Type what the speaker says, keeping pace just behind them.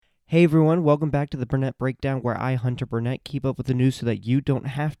Hey everyone, welcome back to the Burnett Breakdown, where I, Hunter Burnett, keep up with the news so that you don't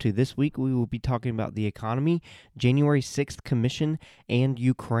have to. This week we will be talking about the economy, January 6th Commission, and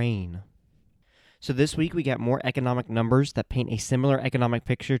Ukraine. So this week we got more economic numbers that paint a similar economic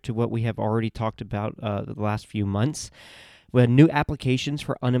picture to what we have already talked about the last few months. When new applications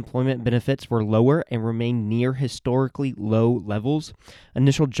for unemployment benefits were lower and remained near historically low levels.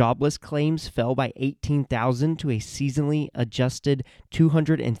 Initial jobless claims fell by 18,000 to a seasonally adjusted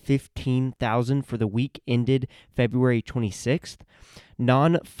 215,000 for the week ended February 26th.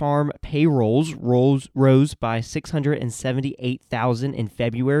 Non-farm payrolls rose by 678,000 in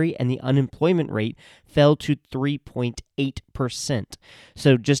February, and the unemployment rate fell to 3.8%.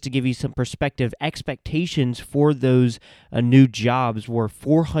 So just to give you some perspective, expectations for those new jobs were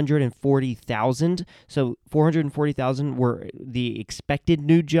 440,000. So 440,000 were the expected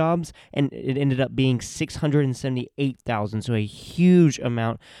new jobs, and it ended up being 678,000. So a huge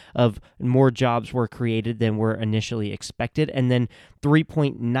amount of more jobs were created than were initially expected. And then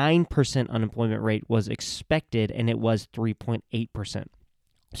 3.9% unemployment rate was expected, and it was 3.8%.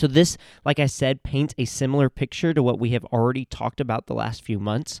 So this, like I said, paints a similar picture to what we have already talked about the last few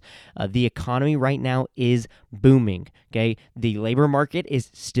months. The economy right now is booming, okay? The labor market is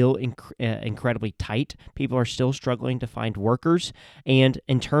still incredibly tight. People are still struggling to find workers. And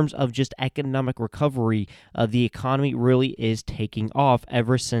in terms of just economic recovery, the economy really is taking off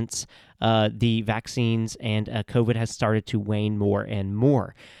ever since the vaccines and COVID has started to wane more and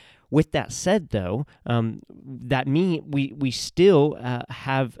more. With that said, though, that means we still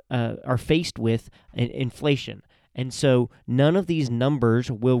are faced with inflation, and so none of these numbers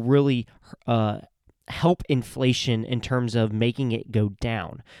will really help inflation in terms of making it go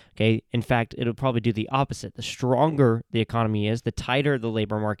down. Okay, in fact, it'll probably do the opposite. The stronger the economy is, the tighter the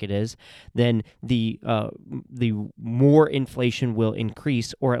labor market is, then the more inflation will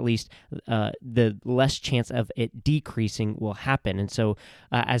increase, or at least the less chance of it decreasing will happen. And so,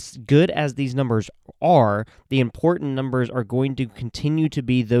 as good as these numbers are, the important numbers are going to continue to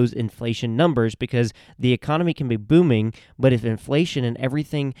be those inflation numbers, because the economy can be booming, but if inflation and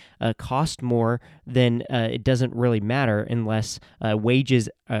everything cost more, then it doesn't really matter unless wages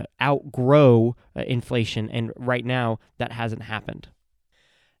outgrow inflation, and right now that hasn't happened.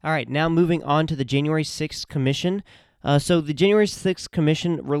 All right, now moving on to the January 6th Commission. So the January 6th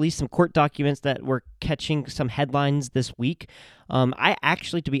Commission released some court documents that were catching some headlines this week. I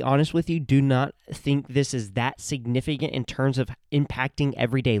actually, to be honest with you, do not think this is that significant in terms of impacting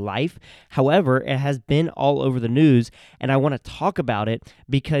everyday life. However, it has been all over the news, and I want to talk about it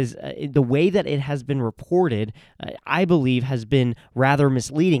because the way that it has been reported, I believe, has been rather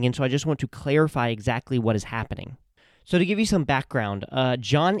misleading, and so I just want to clarify exactly what is happening. So to give you some background,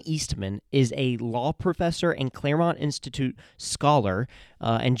 John Eastman is a law professor and Claremont Institute scholar,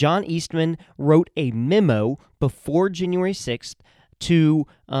 and John Eastman wrote a memo before January 6th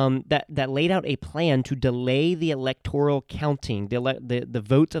that laid out a plan to delay the electoral counting, the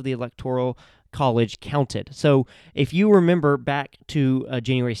votes of the electoral college counted. So if you remember back to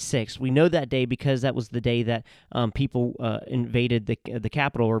January 6th, we know that day because that was the day that people invaded the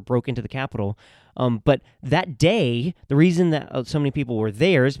Capitol or broke into the Capitol. But that day, the reason that so many people were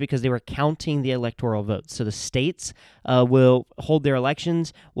there is because they were counting the electoral votes. So the states will hold their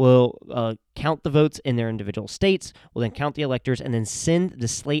elections, will count the votes in their individual states, will then count the electors, and then send the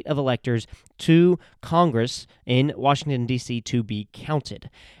slate of electors to Congress in Washington, D.C. to be counted.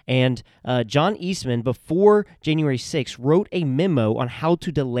 And John Eastman, before January 6th, wrote a memo on how to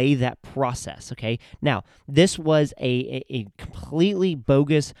delay that process, okay? Now, this was a completely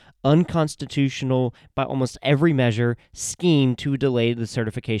bogus, unconstitutional, by almost every measure, scheme to delay the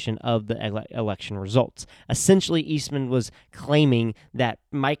certification of the election results. Essentially, Eastman was claiming that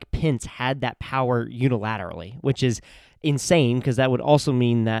Mike Pence had that power unilaterally, which is insane, because that would also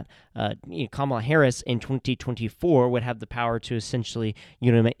mean that Kamala Harris in 2024 would have the power to essentially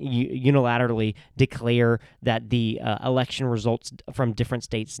unilaterally declare that the election results from different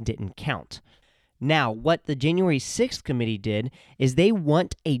states didn't count. Now, what the January 6th committee did is they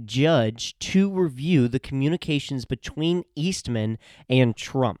want a judge to review the communications between Eastman and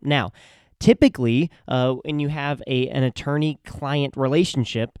Trump. Now, typically, when you have an attorney-client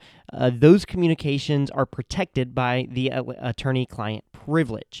relationship, those communications are protected by the attorney-client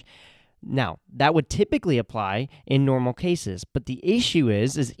privilege. Now, that would typically apply in normal cases, but the issue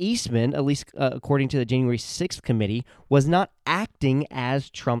is Eastman, at least according to the January 6th committee, was not acting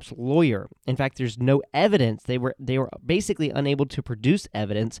as Trump's lawyer. In fact, there's no evidence. They were basically unable to produce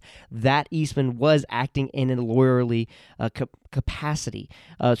evidence that Eastman was acting in a lawyerly capacity.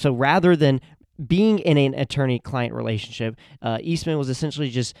 So rather than being in an attorney-client relationship, Eastman was essentially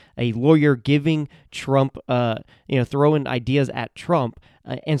just a lawyer giving Trump, throwing ideas at Trump.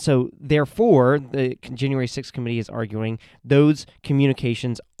 And so, therefore, the January 6th committee is arguing those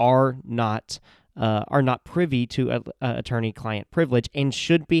communications are not privy to attorney-client privilege and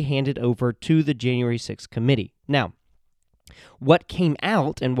should be handed over to the January 6th committee. Now, what came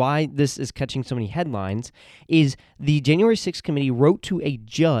out and why this is catching so many headlines is the January 6th committee wrote to a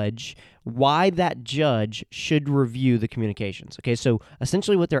judge why that judge should review the communications. Okay, so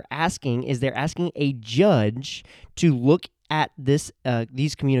essentially what they're asking is they're asking a judge to look at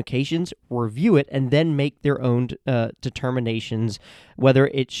these communications, review it, and then make their own determinations whether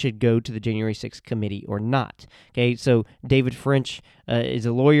it should go to the January 6th committee or not. Okay, so David French is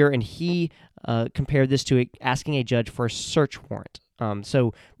a lawyer, and he compared this to asking a judge for a search warrant.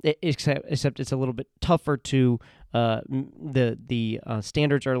 Except it's a little bit tougher to the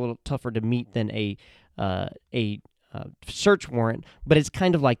standards are a little tougher to meet than a search warrant, but it's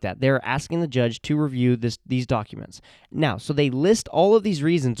kind of like that. They're asking the judge to review these documents. Now, so they list all of these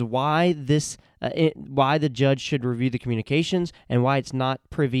reasons why why the judge should review the communications and why it's not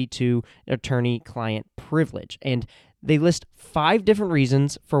privy to attorney-client privilege. And they list 5 different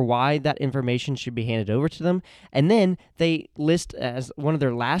reasons for why that information should be handed over to them, and then they list as one of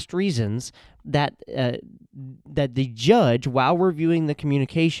their last reasons that the judge, while reviewing the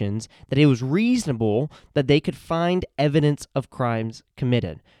communications, that it was reasonable that they could find evidence of crimes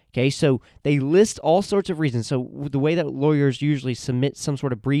committed. Okay, so they list all sorts of reasons. So the way that lawyers usually submit some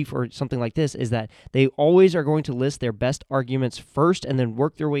sort of brief or something like this is that they always are going to list their best arguments first and then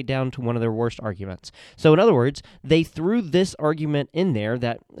work their way down to one of their worst arguments. So in other words, they threw this argument in there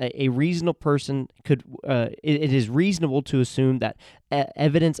that a reasonable person could, it is reasonable to assume that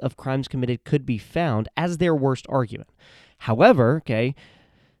evidence of crimes committed could be found as their worst argument. However, okay,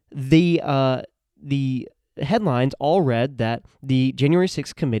 the headlines all read that the January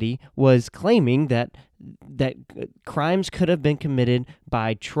 6th committee was claiming that crimes could have been committed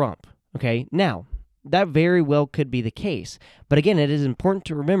by Trump. Okay, now, that very well could be the case. But again, it is important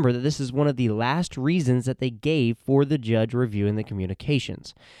to remember that this is one of the last reasons that they gave for the judge reviewing the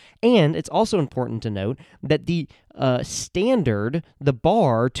communications. And it's also important to note that the standard, the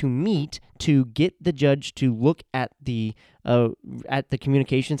bar to meet to get the judge to look at the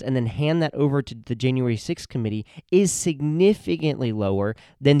communications and then hand that over to the January 6th committee is significantly lower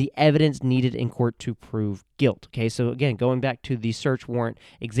than the evidence needed in court to prove guilt. Okay, so again, going back to the search warrant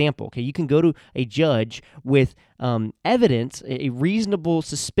example, okay, you can go to a judge with evidence, a reasonable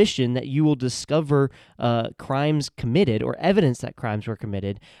suspicion that you will discover crimes committed or evidence that crimes were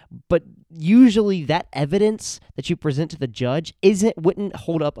committed, but usually that evidence that you present to the judge wouldn't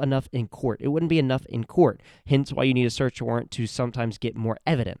hold up enough in court. It wouldn't be enough in court, hence why you need a search warrant to sometimes get more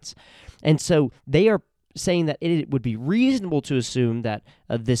evidence. And so they are saying that it would be reasonable to assume that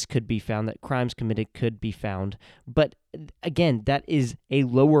this could be found, that crimes committed could be found. But again, that is a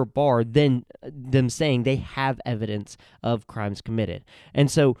lower bar than them saying they have evidence of crimes committed.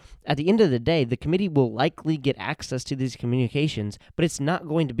 And so at the end of the day, the committee will likely get access to these communications, but it's not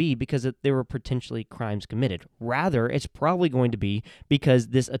going to be because there were potentially crimes committed. Rather, it's probably going to be because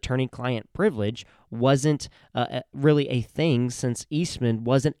this attorney-client privilege wasn't really a thing since Eastman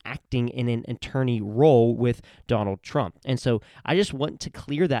wasn't acting in an attorney role with Donald Trump. And so I just want to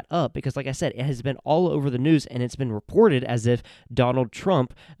clear that up because, like I said, it has been all over the news and it's been reported as if Donald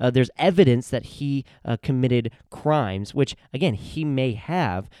Trump, there's evidence that he committed crimes, which, again, he may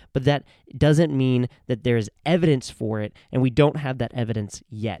have, but that doesn't mean that there's evidence for it, and we don't have that evidence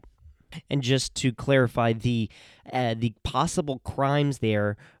yet. And just to clarify, the possible crimes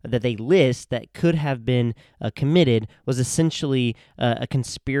there that they list that could have been committed was essentially a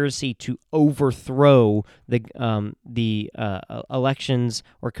conspiracy to overthrow the elections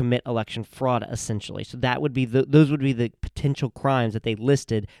or commit election fraud, essentially. So that would be those would be the potential crimes that they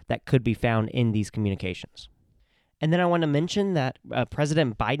listed that could be found in these communications. And then I want to mention that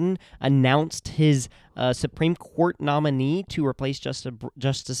President Biden announced his Supreme Court nominee to replace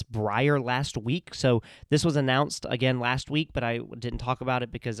Justice Breyer last week. So this was announced again last week, but I didn't talk about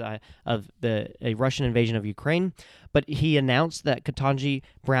it because of a Russian invasion of Ukraine. But he announced that Ketanji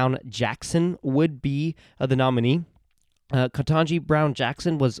Brown Jackson would be the nominee. Ketanji Brown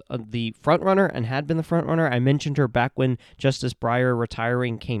Jackson was the frontrunner and had been the frontrunner. I mentioned her back when Justice Breyer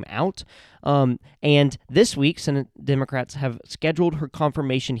retiring came out. And this week, Senate Democrats have scheduled her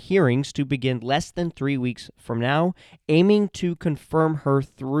confirmation hearings to begin less than 3 weeks from now, aiming to confirm her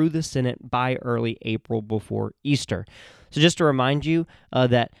through the Senate by early April before Easter. So just to remind you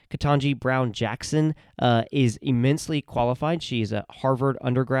that Ketanji Brown Jackson is immensely qualified. She is a Harvard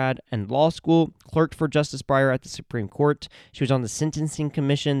undergrad and law school, clerked for Justice Breyer at the Supreme Court. She was on the Sentencing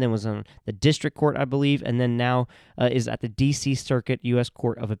Commission, then was on the District Court, I believe, and then now is at the D.C. Circuit U.S.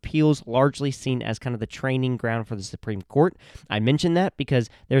 Court of Appeals, largely seen as kind of the training ground for the Supreme Court. I mention that because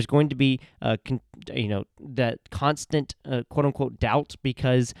there's going to be that constant quote-unquote doubt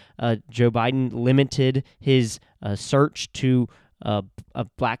because Joe Biden limited his search to a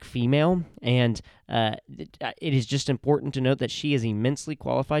black female, and it is just important to note that she is immensely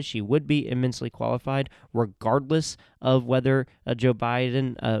qualified. She would be immensely qualified regardless of whether Joe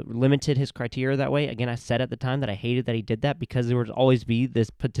Biden limited his criteria that way. Again, I said at the time that I hated that he did that because there would always be this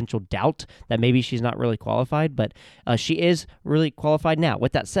potential doubt that maybe she's not really qualified, but she is really qualified now.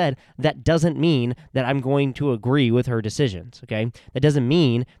 With that said, that doesn't mean that I'm going to agree with her decisions, okay? That doesn't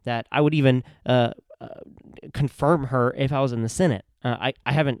mean that I would even confirm her if I was in the Senate. I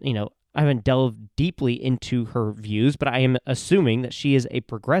haven't delved deeply into her views, but I am assuming that she is a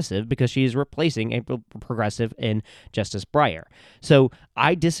progressive because she is replacing a progressive in Justice Breyer. So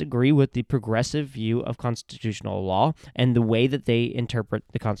I disagree with the progressive view of constitutional law and the way that they interpret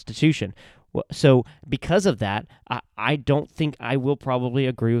the Constitution. So because of that, I don't think I will probably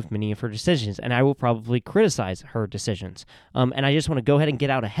agree with many of her decisions, and I will probably criticize her decisions. And I just want to go ahead and get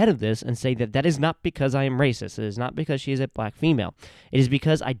out ahead of this and say that is not because I am racist. It is not because she is a black female. It is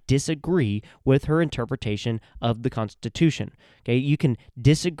because I disagree with her interpretation of the Constitution. Okay, you can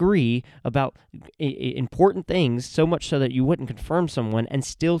disagree about important things so much so that you wouldn't confirm someone and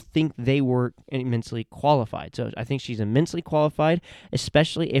still think they were immensely qualified. So I think she's immensely qualified,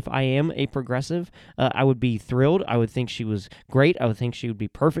 especially if I am a progressive. I would be thrilled. I would think she was great. I would think she would be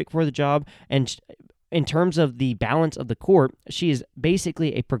perfect for the job. And in terms of the balance of the court, she is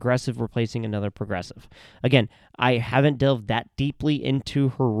basically a progressive replacing another progressive. Again, I haven't delved that deeply into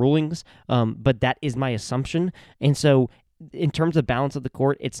her rulings, but that is my assumption. And so in terms of balance of the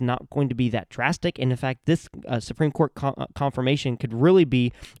court, it's not going to be that drastic. And in fact, this Supreme Court confirmation could really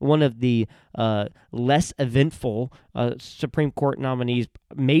be one of the less eventful Supreme Court nominees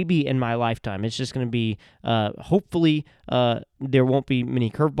maybe in my lifetime. It's just going to be, hopefully, there won't be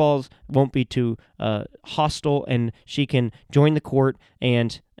many curveballs, won't be too hostile, and she can join the court.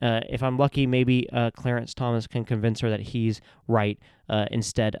 And if I'm lucky, maybe Clarence Thomas can convince her that he's right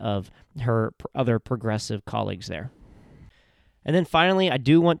instead of her other progressive colleagues there. And then finally, I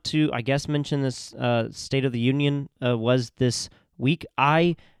do want to, mention this State of the Union was this week.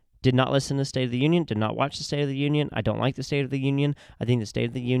 I did not listen to the State of the Union, did not watch the State of the Union. I don't like the State of the Union. I think the State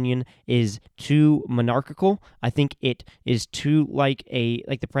of the Union is too monarchical. I think it is too like the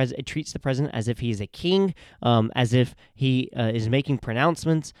president. It treats the president as if he is a king, as if he is making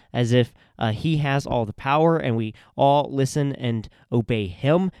pronouncements, as if he has all the power, and we all listen and obey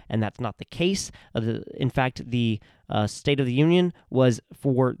him. And that's not the case. In fact, the State of the Union was,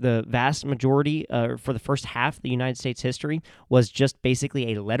 for the vast majority, for the first half of the United States history, was just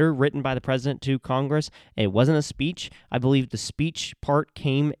basically a letter written by the president to Congress. It wasn't a speech. I believe the speech part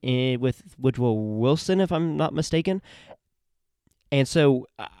came in with Woodrow Wilson, if I'm not mistaken. And so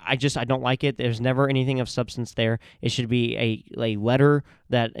I don't like it. There's never anything of substance there. It should be a letter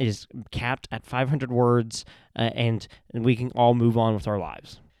that is capped at 500 words, and we can all move on with our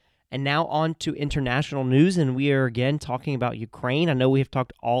lives. And now on to international news, and we are again talking about Ukraine. I know we have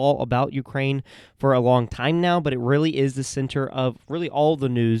talked all about Ukraine for a long time now, but it really is the center of really all the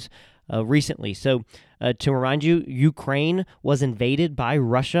news recently. So to remind you, Ukraine was invaded by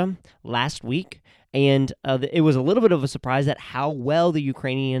Russia last week, and it was a little bit of a surprise at how well the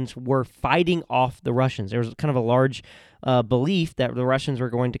Ukrainians were fighting off the Russians. There was kind of a large belief that the Russians were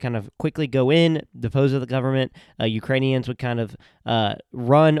going to kind of quickly go in, depose of the government. Ukrainians would kind of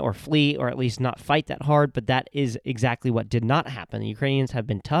run or flee, or at least not fight that hard, but that is exactly what did not happen. The Ukrainians have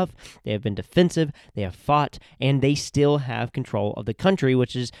been tough, they have been defensive, they have fought, and they still have control of the country,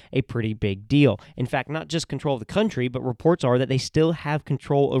 which is a pretty big deal. In fact, not just control of the country, but reports are that they still have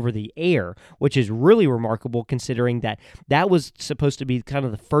control over the air, which is really remarkable considering that was supposed to be kind of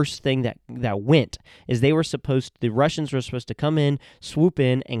the first thing that went, is the Russians were supposed to come in, swoop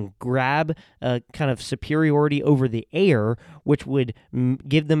in, and grab kind of superiority over the air, which would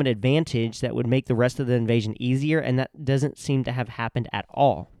give them an advantage that would make the rest of the invasion easier, and that doesn't seem to have happened at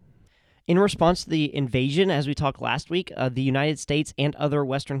all. In response to the invasion, as we talked last week, the United States and other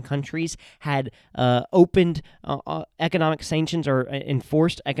Western countries had opened economic sanctions or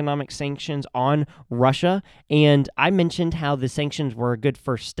enforced economic sanctions on Russia. And I mentioned how the sanctions were a good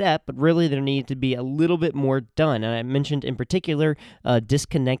first step, but really there needed to be a little bit more done. And I mentioned in particular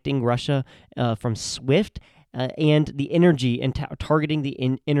disconnecting Russia from SWIFT. And the energy and targeting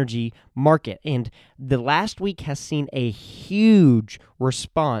the energy market. And the last week has seen a huge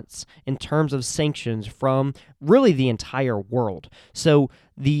response in terms of sanctions from really the entire world. So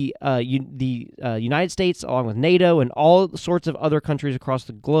the United States, along with NATO and all sorts of other countries across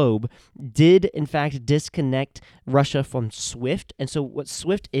the globe, did in fact disconnect Russia from SWIFT. And so what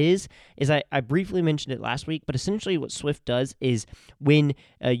SWIFT is I briefly mentioned it last week, but essentially what SWIFT does is when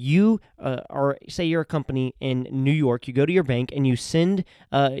you are, say you're a company in New York, you go to your bank and you're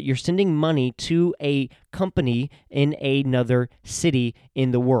sending money to a company in another city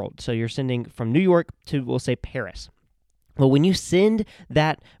in the world. So you're sending from New York to, we'll say, Paris. Well, when you do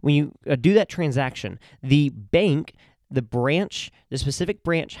that transaction, the bank, the specific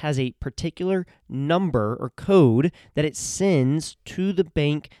branch has a particular number or code that it sends to the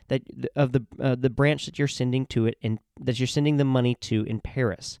bank of the branch that you're sending to it and that you're sending the money to in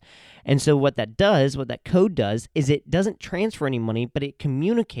Paris. And so what that code does is it doesn't transfer any money, but it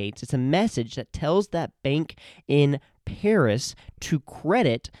communicates. It's a message that tells that bank in Paris to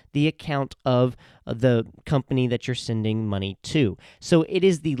credit the account of the company that you're sending money to. So it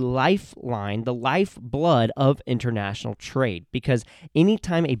is the lifeline, the lifeblood of international trade, because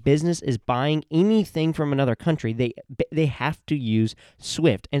anytime a business is buying anything from another country, they have to use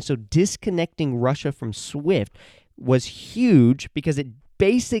SWIFT. And so disconnecting Russia from SWIFT was huge because it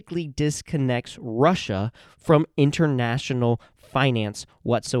basically disconnects Russia from international finance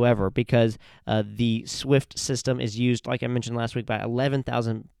whatsoever, because the SWIFT system is used, like I mentioned last week, by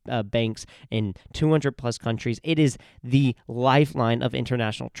 11,000 banks in 200 plus countries. It is the lifeline of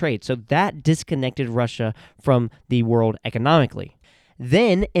international trade. So that disconnected Russia from the world economically.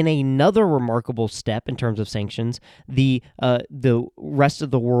 Then, in another remarkable step in terms of sanctions, the rest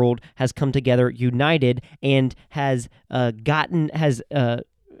of the world has come together, united, and has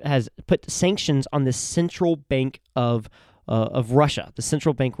put sanctions on the central bank of Russia, the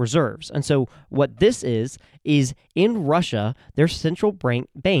central bank reserves. And so, what this is in Russia, their central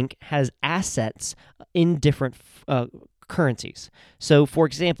bank has assets in different currencies. So, for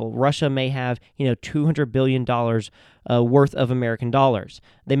example, Russia may have $200 billion worth of American dollars.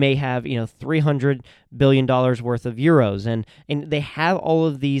 They may have $300 billion worth of euros, and they have all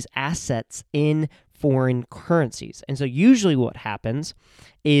of these assets in foreign currencies. And so usually what happens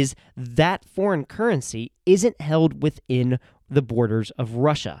is that foreign currency isn't held within the borders of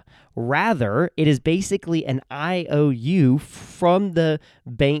Russia. Rather, it is basically an IOU from the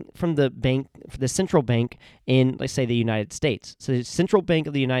central bank in, let's say, the United States. So the central bank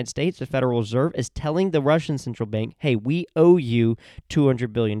of the United States, the Federal Reserve, is telling the Russian central bank, hey, we owe you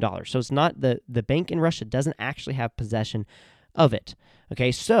 $200 billion. So it's not the bank in Russia doesn't actually have possession of it.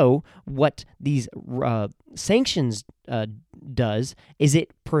 Okay, so what these sanctions does is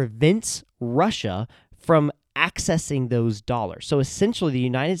it prevents Russia from accessing those dollars. So essentially, the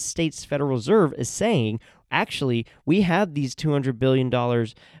United States Federal Reserve is saying, actually, we have these $200 billion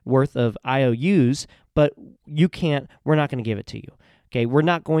worth of IOUs, but we're not going to give it to you. Okay, we're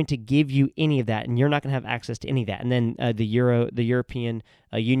not going to give you any of that, and you're not going to have access to any of that. And then the European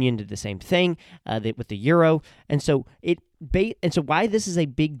Union did the same thing with the euro, and so why this is a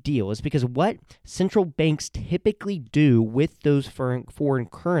big deal is because what central banks typically do with those foreign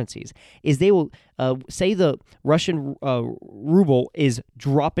currencies is they will say the Russian ruble is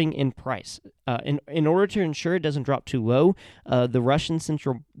dropping in price. In order to ensure it doesn't drop too low, the Russian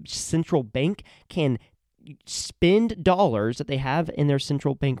central bank can spend dollars that they have in their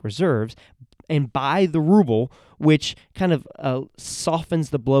central bank reserves and buy the ruble, which kind of softens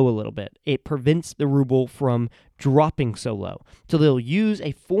the blow a little bit. It prevents the ruble from dropping so low. So they'll use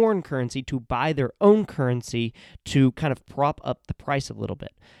a foreign currency to buy their own currency to kind of prop up the price a little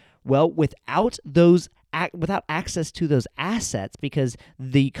bit. Well, without access to those assets, because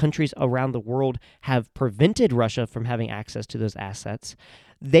the countries around the world have prevented Russia from having access to those assets,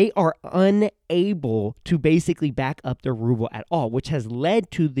 they are unable to basically back up their ruble at all, which has led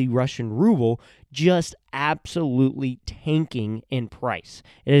to the Russian ruble just absolutely tanking in price.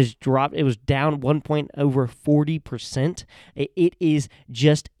 It has dropped. It was down over 40%. It is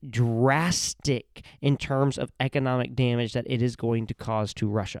just drastic in terms of economic damage that it is going to cause to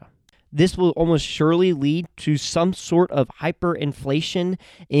Russia. this will almost surely lead to some sort of hyperinflation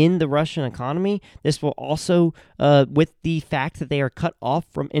in the Russian economy. This will also, with the fact that they are cut off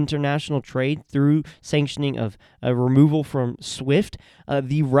from international trade through sanctioning of removal from SWIFT,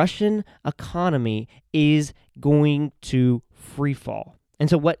 the Russian economy is going to free fall. And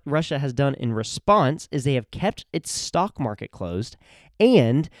so what Russia has done in response is they have kept its stock market closed,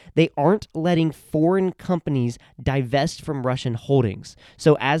 and they aren't letting foreign companies divest from Russian holdings.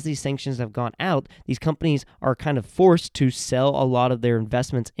 So as these sanctions have gone out, these companies are kind of forced to sell a lot of their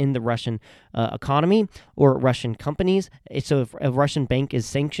investments in the Russian economy or Russian companies. So if a Russian bank is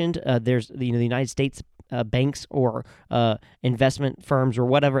sanctioned, there's the United States banks or investment firms or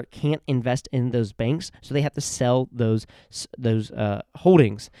whatever can't invest in those banks, so they have to sell those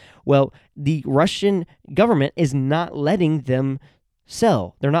holdings. Well, the Russian government is not letting them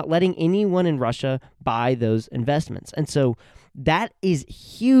sell. They're not letting anyone in Russia buy those investments. And so that is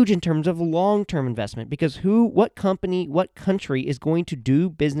huge in terms of long-term investment, because what company, what country is going to do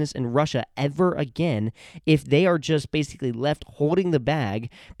business in Russia ever again if they are just basically left holding the bag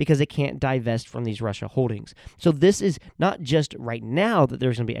because they can't divest from these Russia holdings? So this is not just right now that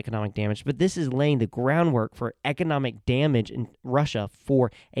there's going to be economic damage, but this is laying the groundwork for economic damage in Russia for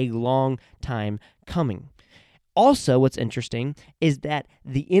a long time coming. Also, what's interesting is that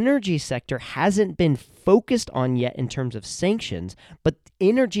the energy sector hasn't been focused on yet in terms of sanctions, but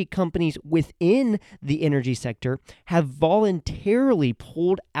energy companies within the energy sector have voluntarily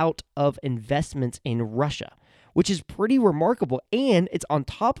pulled out of investments in Russia, which is pretty remarkable. And it's on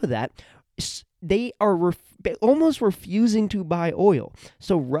top of that, they are almost refusing to buy oil.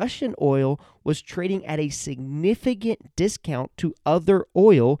 So Russian oil was trading at a significant discount to other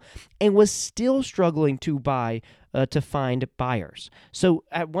oil and was still struggling to find buyers. So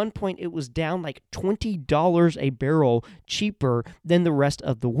at one point it was down like $20 a barrel cheaper than the rest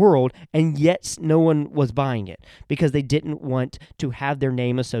of the world, and yet no one was buying it because they didn't want to have their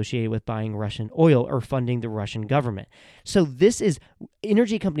name associated with buying Russian oil or funding the Russian government. So this is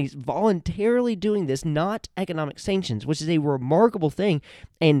energy companies voluntarily doing this, not economic sanctions, which is a remarkable thing.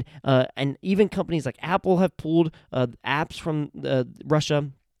 And even companies like Apple have pulled apps from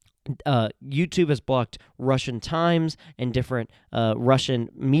Russia. YouTube has blocked Russian Times and different Russian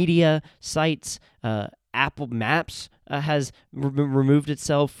media sites. Apple Maps has removed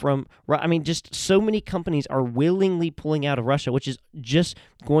itself from. I mean, just so many companies are willingly pulling out of Russia, which is just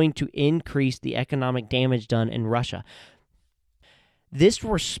going to increase the economic damage done in Russia. This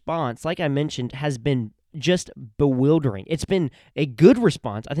response, like I mentioned, has been just bewildering. It's been a good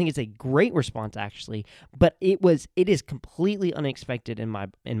response. I think it's a great response, actually, but it is completely unexpected in my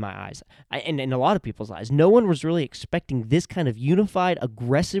eyes, and in a lot of people's eyes. No one was really expecting this kind of unified,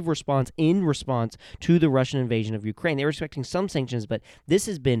 aggressive response in response to the Russian invasion of Ukraine. They were expecting some sanctions, but this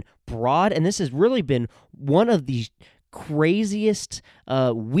has been broad, and this has really been one of the craziest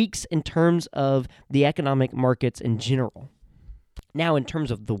weeks in terms of the economic markets in general. Now, in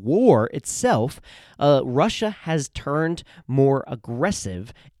terms of the war itself, Russia has turned more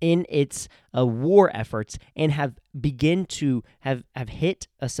aggressive in its war efforts and have begun to have hit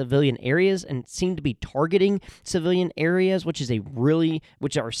civilian areas and seem to be targeting civilian areas, which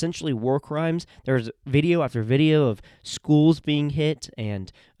are essentially war crimes. There's video after video of schools being hit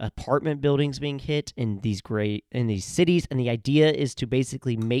and apartment buildings being hit in these cities, and the idea is to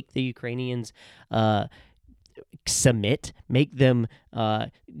basically make the Ukrainians submit, make them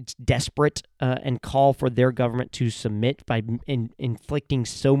desperate, and call for their government to submit by inflicting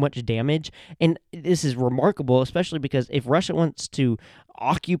so much damage. And this is remarkable, especially because if Russia wants to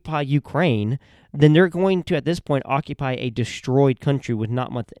occupy Ukraine, then they're going to, at this point, occupy a destroyed country with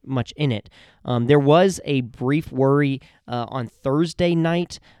not much in it. There was a brief worry on Thursday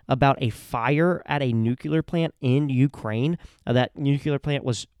night about a fire at a nuclear plant in Ukraine. That nuclear plant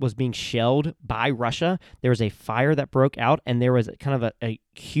was being shelled by Russia. There was a fire that broke out, and there was kind of a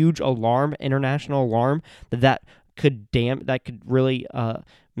huge alarm, international alarm, that could really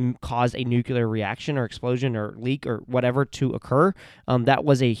cause a nuclear reaction or explosion or leak or whatever to occur. That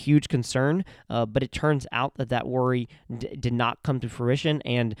was a huge concern, but it turns out that worry did not come to fruition.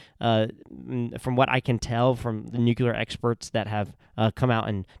 And from what I can tell from the nuclear experts that have come out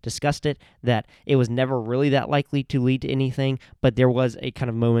and discussed it, that it was never really that likely to lead to anything, but there was a kind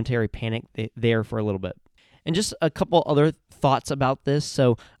of momentary panic there for a little bit. And just a couple other thoughts about this.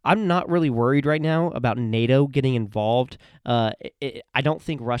 So I'm not really worried right now about NATO getting involved. I don't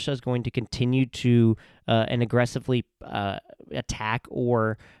think Russia is going to continue to and aggressively attack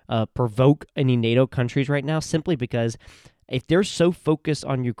or provoke any NATO countries right now, simply because if they're so focused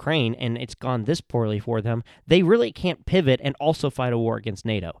on Ukraine and it's gone this poorly for them, they really can't pivot and also fight a war against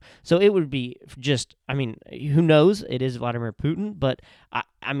NATO. So it would be just, I mean, who knows? It is Vladimir Putin, but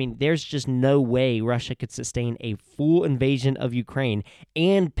I mean, there's just no way Russia could sustain a full invasion of Ukraine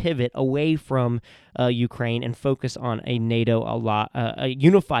and pivot away from Ukraine and focus on a NATO, a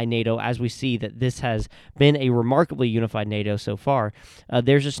unified NATO, as we see that this has been a remarkably unified NATO so far.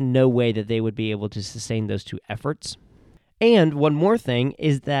 There's just no way that they would be able to sustain those two efforts. And one more thing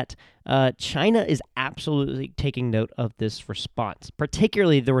is that China is absolutely taking note of this response,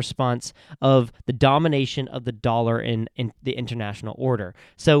 particularly the response of the domination of the dollar in the international order.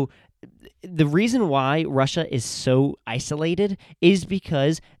 So the reason why Russia is so isolated is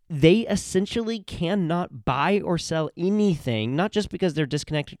because they essentially cannot buy or sell anything, not just because they're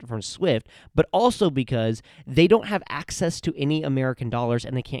disconnected from SWIFT, but also because they don't have access to any American dollars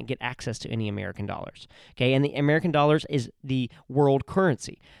and they can't get access to any American dollars. Okay, and the American dollars is the world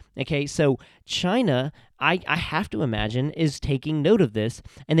currency. Okay, so China, I have to imagine, is taking note of this,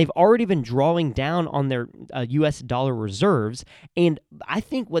 and they've already been drawing down on their U.S. dollar reserves. And I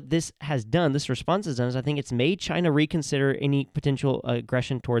think what this has done, this response has done, is I think it's made China reconsider any potential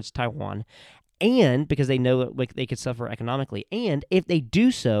aggression towards Taiwan. And because they know like they could suffer economically, and if they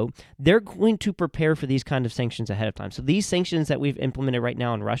do so, they're going to prepare for these kind of sanctions ahead of time. So these sanctions that we've implemented right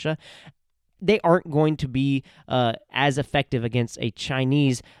now in Russia, they aren't going to be as effective against a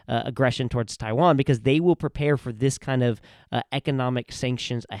Chinese aggression towards Taiwan because they will prepare for this kind of economic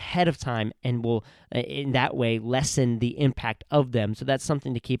sanctions ahead of time and will, in that way, lessen the impact of them. So that's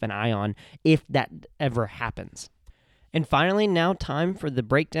something to keep an eye on if that ever happens. And finally, now time for the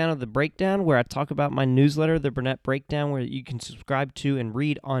breakdown of the breakdown, where I talk about my newsletter, the Burnett Breakdown, where you can subscribe to and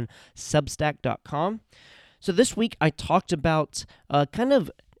read on Substack.com. So this week I talked about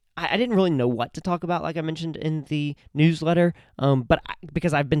I didn't really know what to talk about, like I mentioned in the newsletter,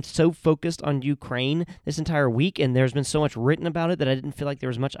 because I've been so focused on Ukraine this entire week, and there's been so much written about it that I didn't feel like there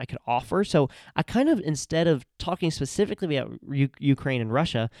was much I could offer. So I kind of, instead of talking specifically about Ukraine and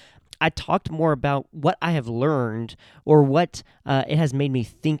Russia, I talked more about what I have learned or what it has made me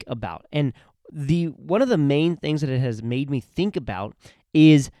think about. And one of the main things that it has made me think about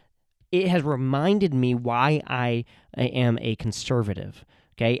is it has reminded me why I am a conservative.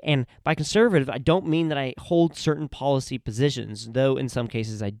 Okay, and by conservative, I don't mean that I hold certain policy positions, though in some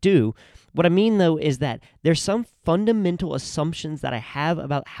cases I do. What I mean, though, is that there's some fundamental assumptions that I have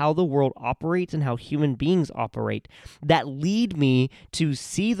about how the world operates and how human beings operate that lead me to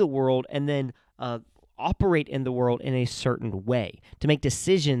see the world and then operate in the world in a certain way, to make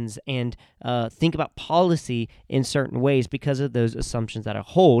decisions and think about policy in certain ways because of those assumptions that I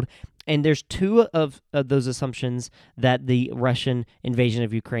hold. And there's two of those assumptions that the Russian invasion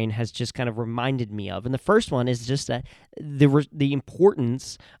of Ukraine has just kind of reminded me of. And the first one is just that the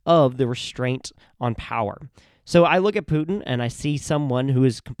importance of the restraint on power. So I look at Putin and I see someone who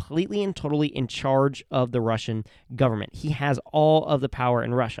is completely and totally in charge of the Russian government. He has all of the power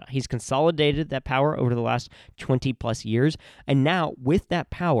in Russia. He's consolidated that power over the last 20 plus years. And now with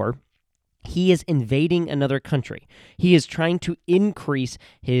that power, he is invading another country. He is trying to increase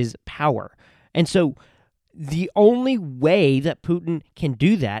his power. And so the only way that Putin can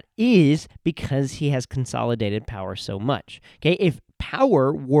do that is because he has consolidated power so much. Okay, if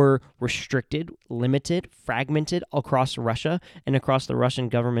power were restricted, limited, fragmented across Russia and across the Russian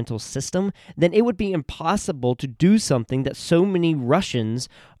governmental system, then it would be impossible to do something that so many Russians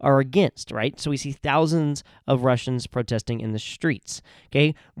are against, right? So we see thousands of Russians protesting in the streets,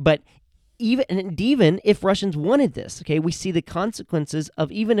 okay? But even if Russians wanted this, okay, we see the consequences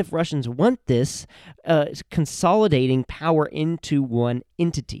of even if Russians want this, consolidating power into one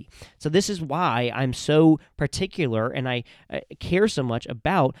entity. So this is why I'm so particular and I care so much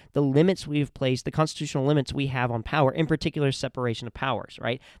about the limits we've placed, the constitutional limits we have on power, in particular separation of powers,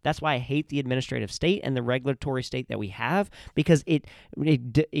 right? That's why I hate the administrative state and the regulatory state that we have, because it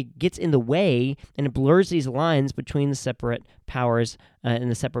gets in the way and it blurs these lines between the separate powers and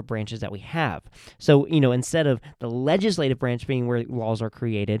the separate branches that we have. So, instead of the legislative branch being where laws are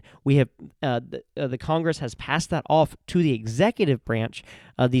created, we have the Congress has passed that off to the executive branch,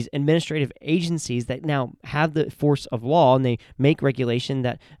 these administrative agencies that now have the force of law, and they make regulation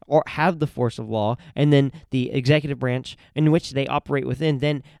that have the force of law, and then the executive branch in which they operate within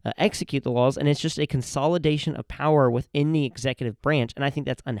then execute the laws, and it's just a consolidation of power within the executive branch, and I think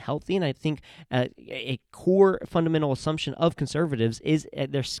that's unhealthy, and I think a core fundamental assumption of conservatives is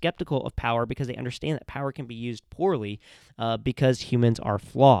they're skeptical of power because they understand that power can be used poorly because humans are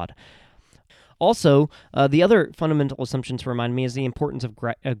flawed. Also, the other fundamental assumption to remind me is the importance of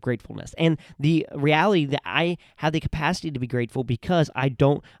gratefulness and the reality that I have the capacity to be grateful because I'm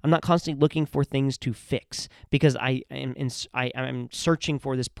not constantly looking for things to fix, because I'm searching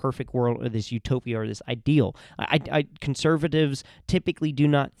for this perfect world or this utopia or this ideal. Conservatives typically do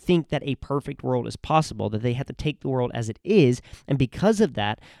not think that a perfect world is possible, that they have to take the world as it is, and because of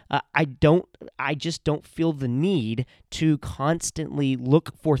that, I just don't feel the need to constantly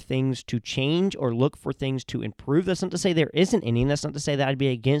look for things to change or look for things to improve. That's not to say there isn't any, and that's not to say that I'd be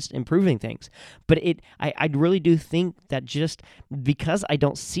against improving things, but I really do think that just because I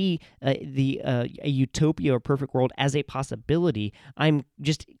don't see a utopia or perfect world as a possibility, I'm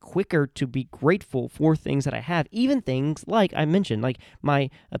just quicker to be grateful for things that I have, even things like I mentioned, like my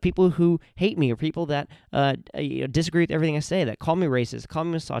people who hate me or people that disagree with everything I say, that call me racist, call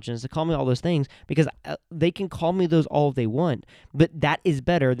me misogynist, that call me all those things, because they can call me those all they want, but that is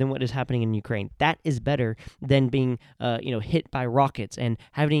better than what is happening in Ukraine. That is better than being hit by rockets and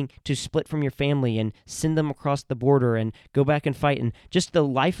having to split from your family and send them across the border and go back and fight. And just the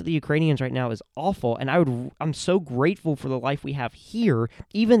life of the Ukrainians right now is awful, and I'm so grateful for the life we have here,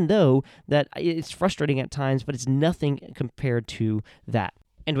 even though that it's frustrating at times, but it's nothing compared to that.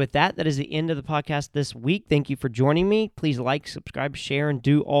 And with that, that is the end of the podcast this week. Thank you for joining me. Please like, subscribe, share, and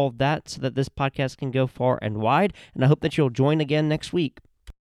do all of that so that this podcast can go far and wide. And I hope that you'll join again next week.